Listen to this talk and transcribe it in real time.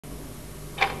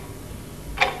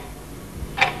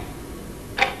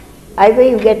Either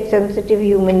you get sensitive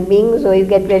human beings or you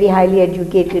get very highly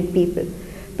educated people.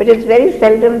 But it's very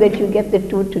seldom that you get the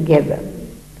two together.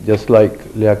 Just like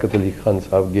Liaqat Ali Khan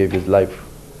Sahab gave his life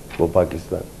for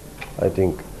Pakistan, I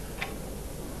think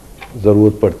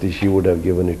Zarurat Padti, she would have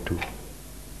given it too.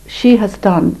 She has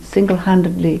done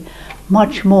single-handedly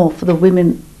much more for the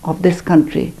women of this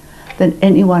country than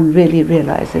anyone really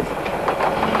realizes.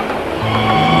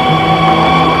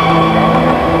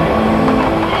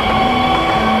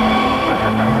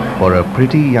 For a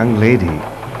pretty young lady,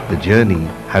 the journey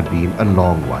had been a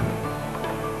long one.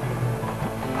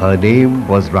 Her name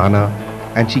was Rana,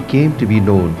 and she came to be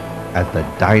known as the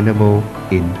dynamo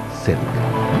in silk.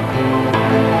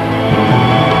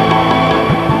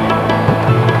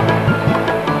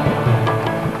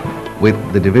 With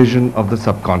the division of the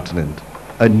subcontinent,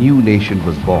 a new nation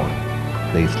was born,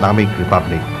 the Islamic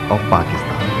Republic of Pakistan.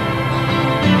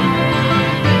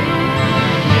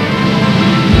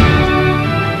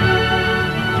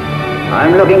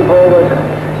 I'm looking forward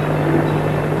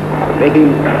to making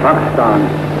Pakistan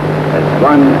as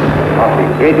one of the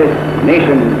greatest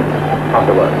nations of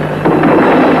the world.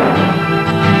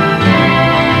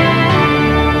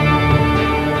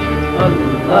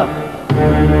 Allah.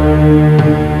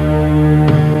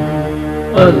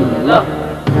 Allah.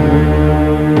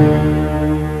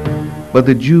 But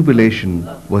the jubilation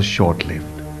was short-lived,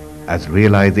 as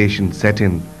realization set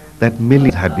in that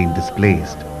millions had been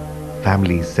displaced,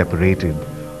 families separated,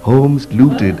 homes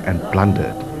looted and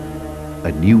plundered.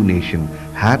 A new nation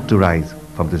had to rise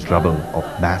from this rubble of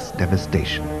mass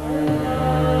devastation.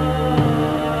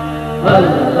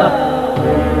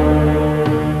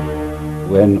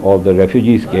 When all the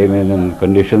refugees came in and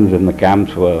conditions in the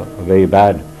camps were very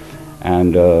bad,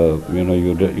 and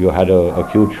you had a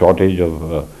acute shortage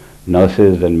of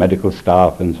nurses and medical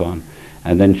staff and so on,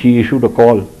 and then she issued a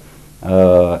call,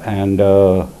 and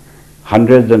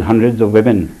hundreds and hundreds of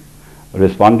women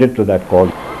responded to that call.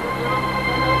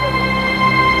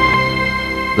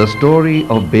 The story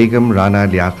of Begum Rana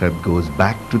Liaqat goes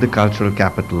back to the cultural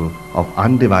capital of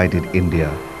undivided India,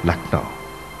 Lucknow.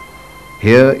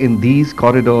 Here in these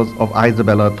corridors of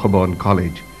Isabella Thoburn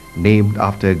College, named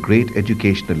after a great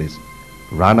educationalist,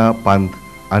 Rana Pant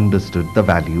understood the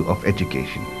value of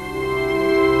education.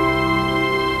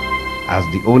 As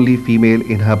the only female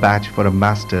in her batch for a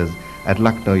master's at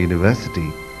Lucknow University,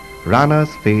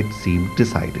 Rana's fate seemed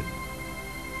decided.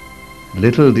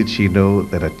 Little did she know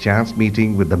that a chance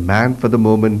meeting with the man for the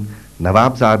moment,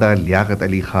 Nawabzada Liaqat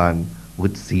Ali Khan,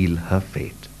 would seal her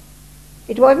fate.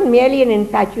 It wasn't merely an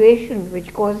infatuation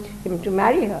which caused him to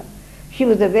marry her. She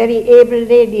was a very able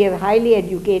lady, a highly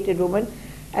educated woman,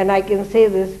 and I can say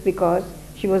this because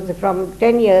she was from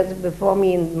 10 years before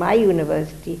me in my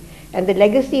university, and the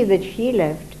legacy that she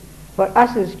left for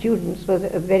us as students was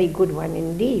a very good one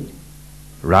indeed.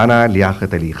 Rana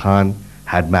Liaqat Ali Khan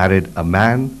had married a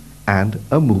man and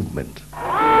a movement.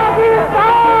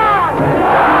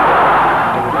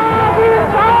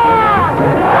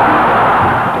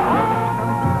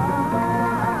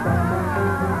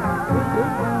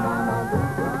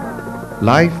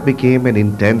 Life became an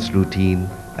intense routine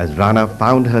as Rana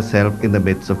found herself in the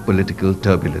midst of political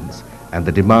turbulence and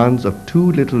the demands of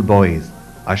two little boys,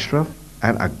 Ashraf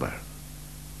and Akbar.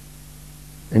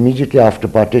 Immediately after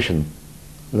partition,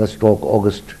 let's talk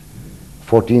August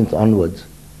 14th onwards,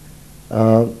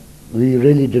 we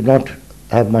really did not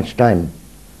have much time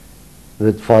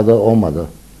with father or mother.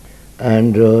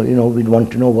 And, we'd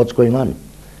want to know what's going on.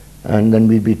 And then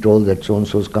we'd be told that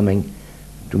so-and-so is coming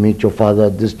to meet your father,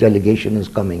 this delegation is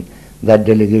coming, that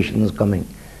delegation is coming,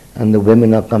 and the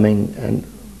women are coming, and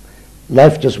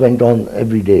life just went on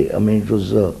every day. I mean, it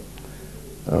was a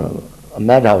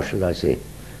madhouse, should I say,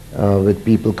 with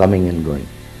people coming and going.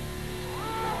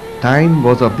 Time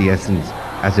was of the essence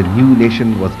as a new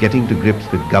nation was getting to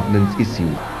grips with governance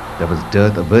issues. There was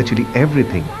dearth of virtually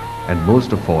everything, and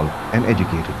most of all, an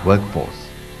educated workforce.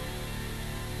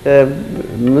 The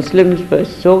Muslims were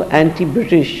so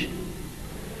anti-British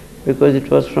because it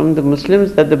was from the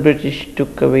Muslims that the British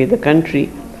took away the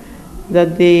country,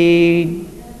 that they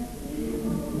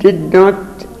did not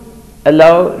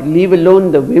leave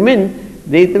alone the women.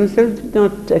 They themselves did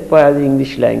not acquire the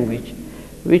English language,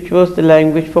 which was the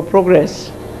language for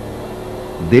progress.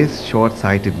 This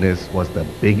short-sightedness was the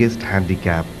biggest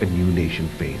handicap a new nation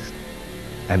faced.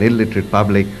 An illiterate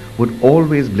public would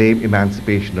always blame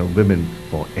emancipation of women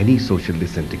for any social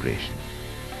disintegration.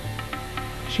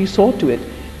 She saw to it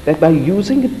that by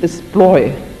using this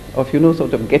ploy of,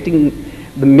 sort of getting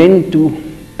the men to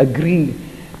agree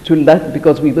to that,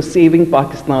 because we were saving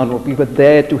Pakistan, or we were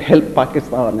there to help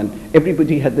Pakistan, and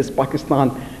everybody had this Pakistan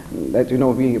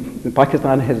that,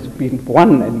 Pakistan has been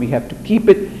won and we have to keep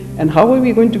it. And how are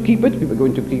we going to keep it? We were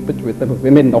going to keep it with the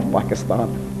women of Pakistan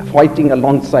fighting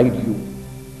alongside you.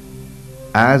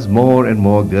 As more and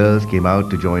more girls came out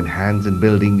to join hands in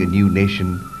building a new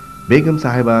nation, Begum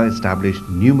Sahiba established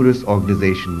numerous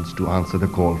organizations to answer the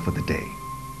call for the day.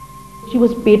 She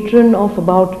was patron of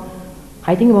about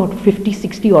 50,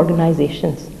 60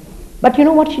 organizations. But you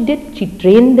know what she did? She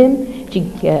trained them, she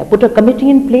put a committee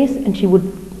in place, and she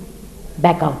would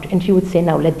back out and she would say,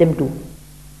 now let them do.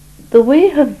 The way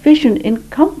her vision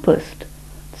encompassed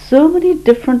so many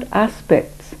different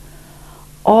aspects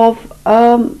of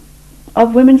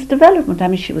women's development. I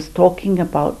mean, she was talking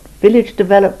about village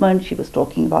development, she was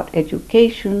talking about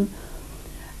education,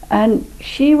 and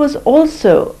she was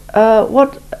also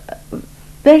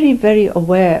very, very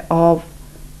aware of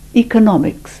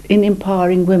economics, in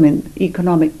empowering women,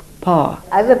 economic power.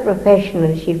 As a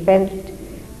professional, she felt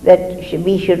that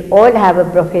we should all have a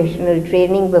professional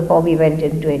training before we went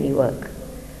into any work.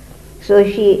 So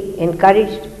she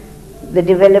encouraged the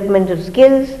development of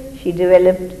skills. She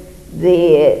developed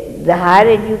the higher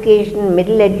education,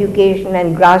 middle education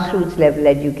and grassroots level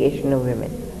education of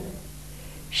women.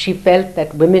 She felt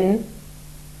that women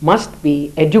must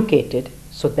be educated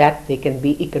so that they can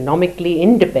be economically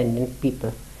independent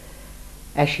people.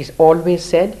 As she's always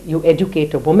said, you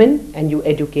educate a woman and you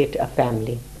educate a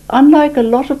family. Unlike a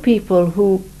lot of people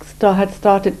who had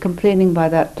started complaining by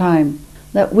that time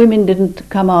that women didn't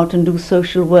come out and do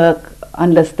social work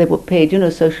unless they were paid,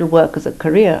 social work as a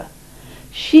career,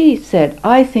 she said,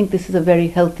 I think this is a very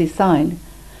healthy sign.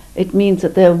 It means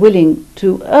that they're willing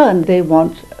to earn, they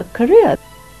want a career.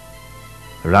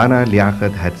 Rana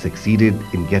Liaqat had succeeded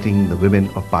in getting the women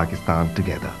of Pakistan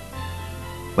together.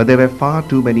 But there were far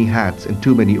too many hats and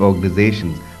too many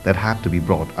organizations that had to be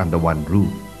brought under one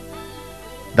roof.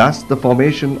 Thus, the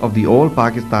formation of the All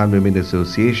Pakistan Women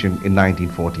Association in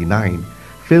 1949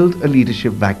 filled a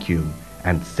leadership vacuum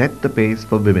and set the pace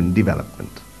for women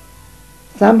development.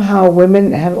 Somehow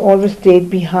women have always stayed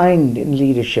behind in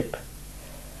leadership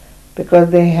because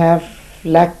they have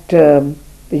lacked the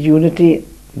unity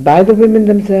by the women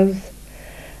themselves.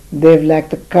 They've lacked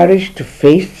the courage to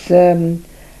face a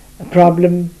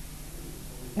problem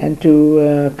and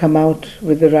to come out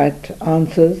with the right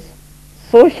answers.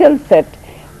 Social set,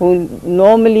 who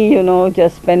normally,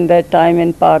 just spend their time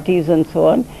in parties and so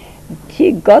on,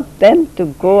 she got them to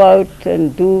go out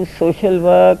and do social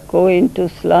work, go into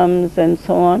slums and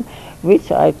so on,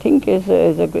 which I think is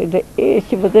a great,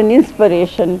 she was an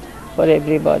inspiration for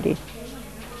everybody.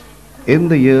 In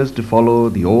the years to follow,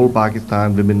 the All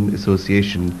Pakistan Women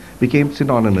Association became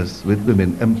synonymous with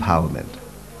women empowerment.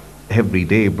 Every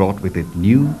day brought with it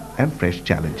new and fresh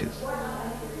challenges.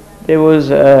 There was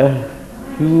a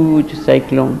huge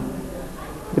cyclone.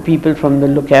 The people from the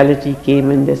locality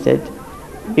came and they said,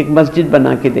 एक मस्जिद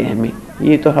बना के दें हमें,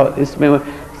 ये तो इसमें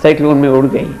cyclone में उड़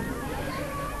गई.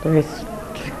 तो I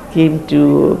came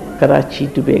to Karachi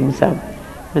to Begum साहब.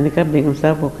 मैंने कहा बेगम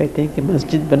साहब वो कहते हैं कि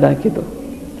मस्जिद बना के दो.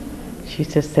 She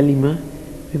says, Salima,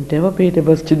 we've never made a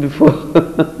masjid before.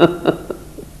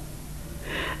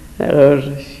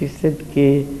 और she said कि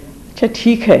अच्छा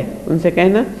ठीक है, उनसे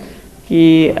कहना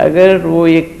कि अगर वो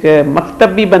एक मकतब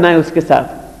भी बनाए उसके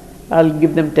साथ, I'll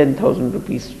give them 10,000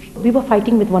 rupees. We were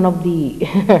fighting with one of the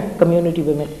community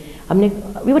women.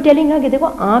 We were telling her कि देखो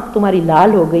आँख तुम्हारी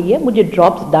लाल हो गई है, मुझे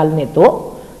drops डालने दो,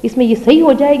 इसमें ये सही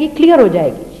हो जाएगी, clear हो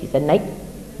जाएगी. She said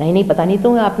नहीं पता नहीं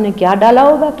तो आपने क्या डाला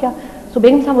होगा क्या. So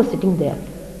Begum Sahib was sitting there.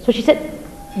 So she said,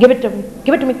 give it to me,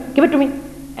 give it to me, give it to me.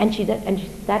 And she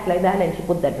sat like that and she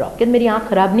put that drop. कहती मेरी आँख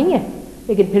खराब नहीं है,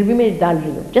 लेकिन फिर भी मैं डाल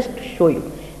रही हूँ, just to show you.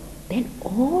 Then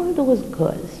all those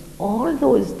girls, all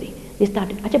those they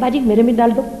started, अच्छा बाजी मेरे में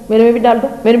डाल दो, मेरे में भी डाल दो,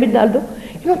 मेरे में भी डाल दो.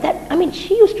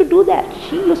 She used to do that.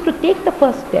 She used to take the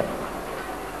first step.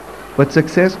 But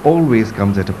success always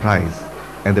comes at a price,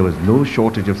 and there was no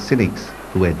shortage of cynics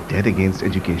who were dead against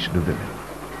education of women.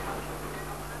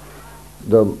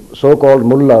 The so-called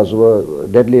mullahs were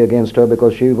deadly against her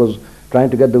because she was trying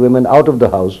to get the women out of the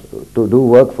house to do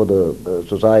work for the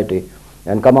society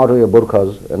and come out of your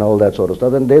burqas and all that sort of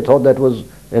stuff. And they thought that was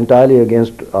entirely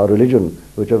against our religion,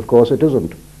 which of course it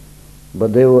isn't.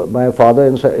 But my father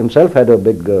himself had a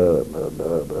big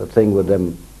thing with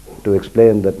them to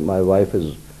explain that my wife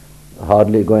is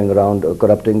hardly going around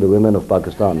corrupting the women of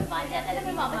Pakistan.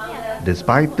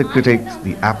 Despite the critics,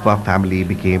 the Apwa family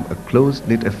became a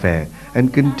close-knit affair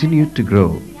and continued to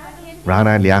grow.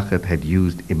 Rana Liaqat had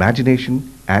used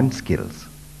imagination and skills.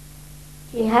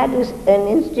 She had an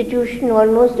institution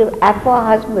almost of Apwa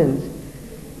husbands.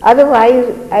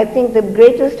 Otherwise, I think the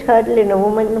greatest hurdle in a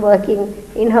woman working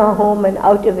in her home and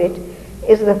out of it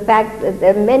is the fact that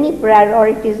there are many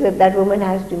priorities that that woman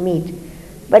has to meet.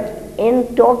 But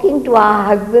in talking to our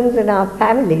husbands and our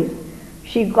families,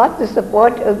 she got the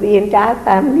support of the entire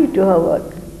family to her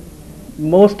work.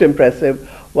 Most impressive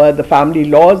were the family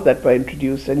laws that were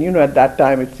introduced, and at that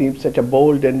time it seemed such a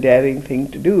bold and daring thing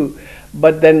to do,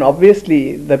 but then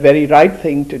obviously the very right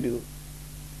thing to do.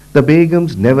 The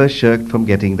Begums never shirked from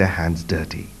getting their hands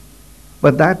dirty.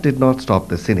 But that did not stop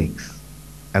the cynics,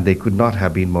 and they could not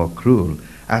have been more cruel,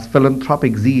 as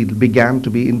philanthropic zeal began to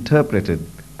be interpreted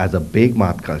as a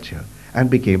Begmat culture and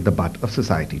became the butt of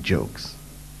society jokes.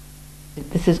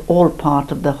 This is all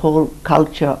part of the whole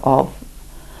culture of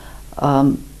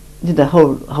the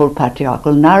whole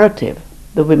patriarchal narrative.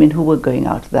 The women who were going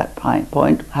out at that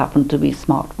point happened to be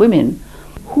smart women.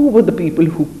 Who were the people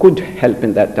who could help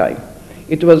in that time?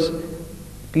 It was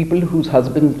people whose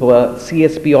husbands were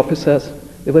CSP officers.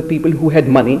 There were people who had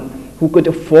money, who could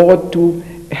afford to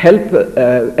help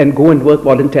and go and work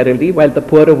voluntarily, while the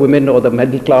poorer women or the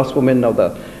middle class women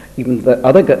or even the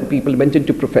other people went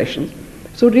into professions.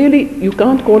 So really, you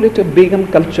can't call it a Begum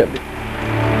culture.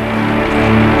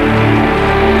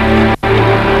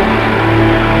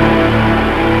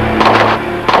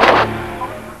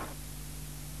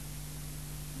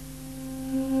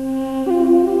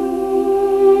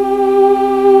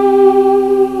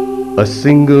 A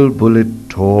single bullet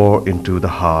tore into the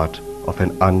heart of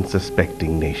an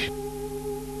unsuspecting nation.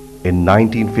 In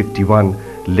 1951,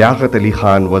 Liaqat Ali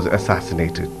Khan was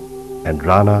assassinated, and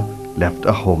Rana left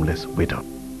a homeless widow.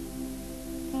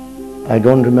 I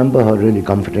don't remember her really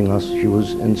comforting us. She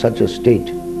was in such a state.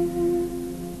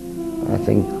 I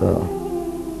think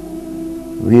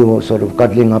we were sort of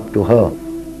cuddling up to her,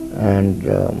 and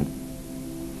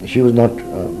she was not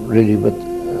really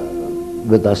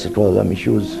with us at all. I mean, she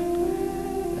was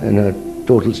in a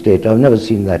total state. I've never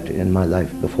seen that in my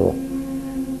life before.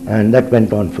 And that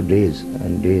went on for days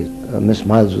and days. Miss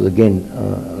Miles was again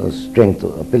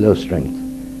a pillar of strength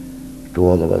to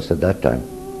all of us at that time,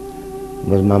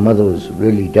 because my mother was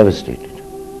really devastated.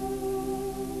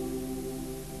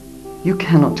 You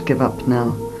cannot give up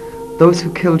now. Those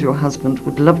who killed your husband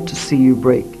would love to see you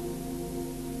break.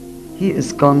 He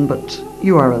is gone, but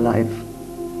you are alive.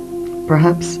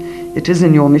 Perhaps it is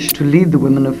in your mission to lead the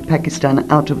women of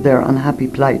Pakistan out of their unhappy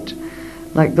plight,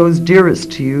 like those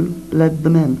dearest to you led the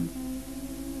men.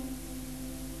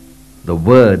 The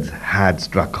words had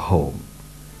struck home.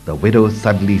 The widow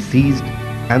suddenly ceased,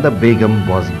 and the Begum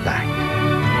was back.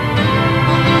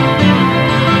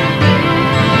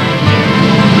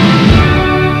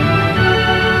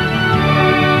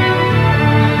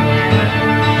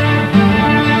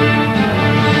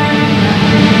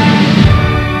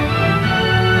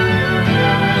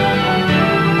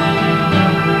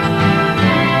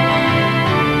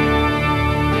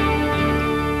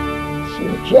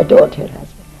 She adored her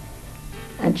husband,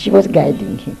 and she was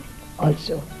guiding him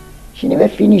also. She never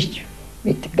finished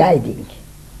with guiding.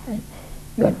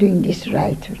 You are doing this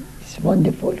right, it's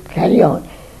wonderful, carry on.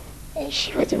 And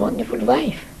she was a wonderful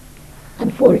wife.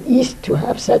 And for East to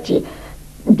have such a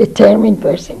determined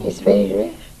person is very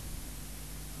rare.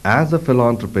 As a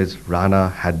philanthropist, Rana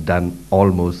had done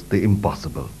almost the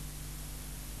impossible.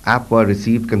 APWA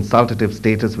received consultative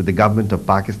status with the government of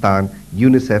Pakistan,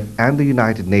 UNICEF and the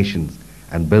United Nations,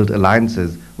 and built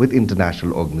alliances with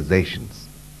international organizations.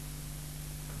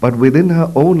 But within her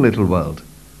own little world,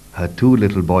 her two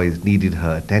little boys needed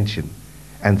her attention,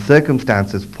 and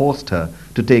circumstances forced her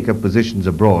to take up positions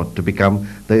abroad to become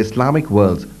the Islamic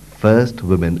world's first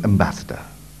women ambassador.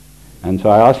 And so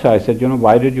I asked her, I said,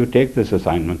 why did you take this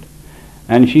assignment?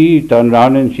 And she turned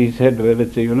around and she said, well,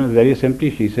 it's, very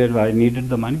simply, she said, I needed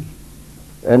the money.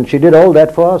 And she did all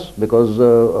that for us, because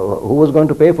who was going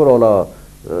to pay for all our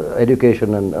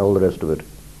education and all the rest of it?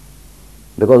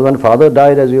 Because when father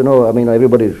died, as you know, I mean,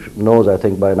 everybody knows, I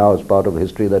think by now it's part of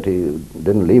history, that he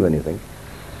didn't leave anything.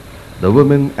 The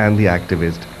woman and the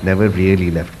activist never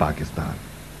really left Pakistan.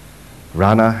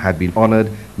 Rana had been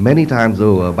honored many times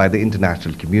over by the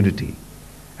international community,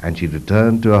 and she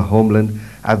returned to her homeland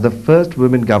as the first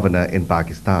woman governor in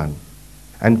Pakistan,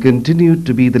 and continued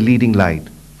to be the leading light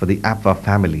for the APWA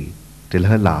family till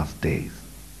her last days.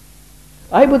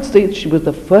 I would say she was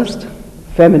the first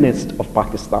feminist of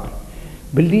Pakistan,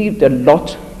 believed a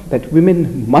lot that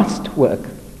women must work.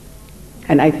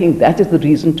 And I think that is the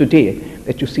reason today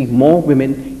that you see more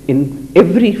women in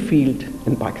every field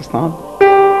in Pakistan.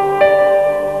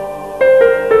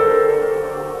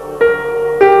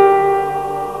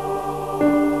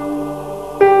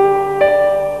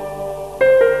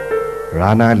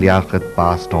 Rana Liaqat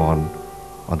passed on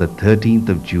the 13th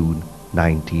of June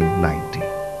 1990.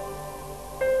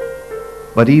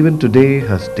 But even today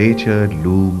her stature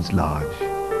looms large.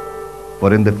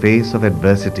 For in the face of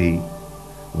adversity,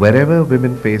 wherever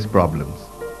women face problems,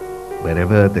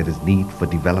 wherever there is need for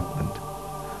development,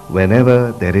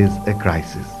 whenever there is a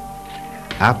crisis,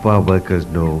 APWA workers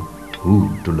know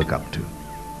who to look up to.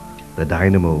 The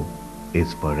dynamo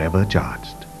is forever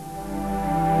charged.